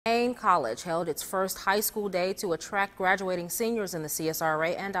College held its first high school day to attract graduating seniors in the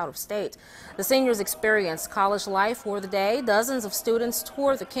CSRA and out of state. The seniors experienced college life for the day. Dozens of students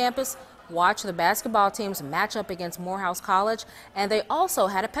toured the campus, watched the basketball teams match up against Morehouse College, and they also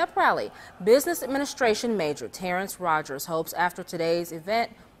had a pep rally. Business administration major Terrence Rogers hopes after today's event,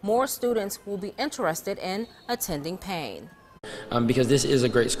 more students will be interested in attending Paine. Because this is a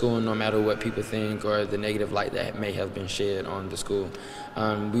great school, no matter what people think or the negative light that may have been shed on the school.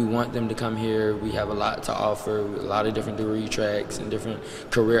 We want them to come here. We have a lot to offer, a lot of different degree tracks and different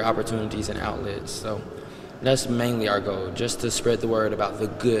career opportunities and outlets. So that's mainly our goal, just to spread the word about the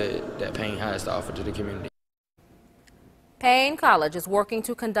good that Paine has to offer to the community. Paine College is working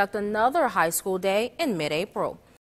to conduct another high school day in mid-April.